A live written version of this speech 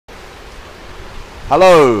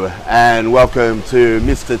Hello and welcome to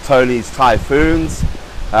Mr. Tony's Typhoons,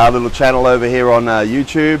 our little channel over here on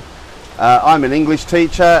YouTube. I'm an English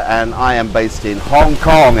teacher and I am based in Hong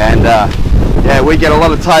Kong, and yeah, we get a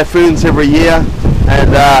lot of typhoons every year,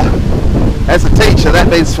 and as a teacher that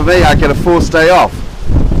means for me I get a forced day off.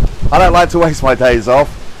 I don't like to waste my days off.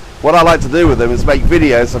 What I like to do with them is make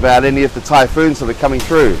videos about any of the typhoons that are coming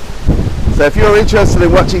through. So if you're interested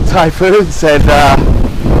in watching typhoons, and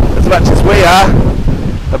as much as we are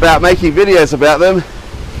about making videos about them,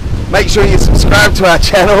 make sure you subscribe to our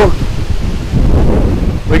channel.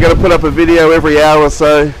 We're going to put up a video every hour or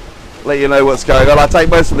so, let you know what's going on. I take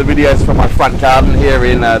most of the videos from my front garden here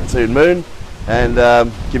in Tuen Mun, and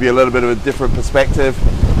give you a little bit of a different perspective.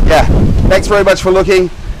 Yeah, thanks very much for looking.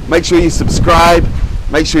 Make sure you subscribe,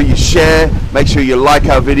 make sure you share, make sure you like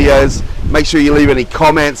our videos, make sure you leave any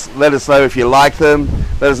comments. Let us know if you like them,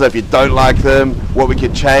 let us know if you don't like them, what we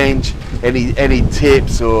could change, any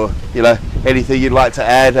tips, or anything you'd like to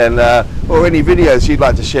add, and or any videos you'd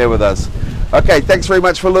like to share with us. Okay, thanks very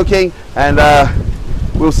much for looking, and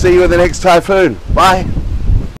we'll see you in the next typhoon. Bye.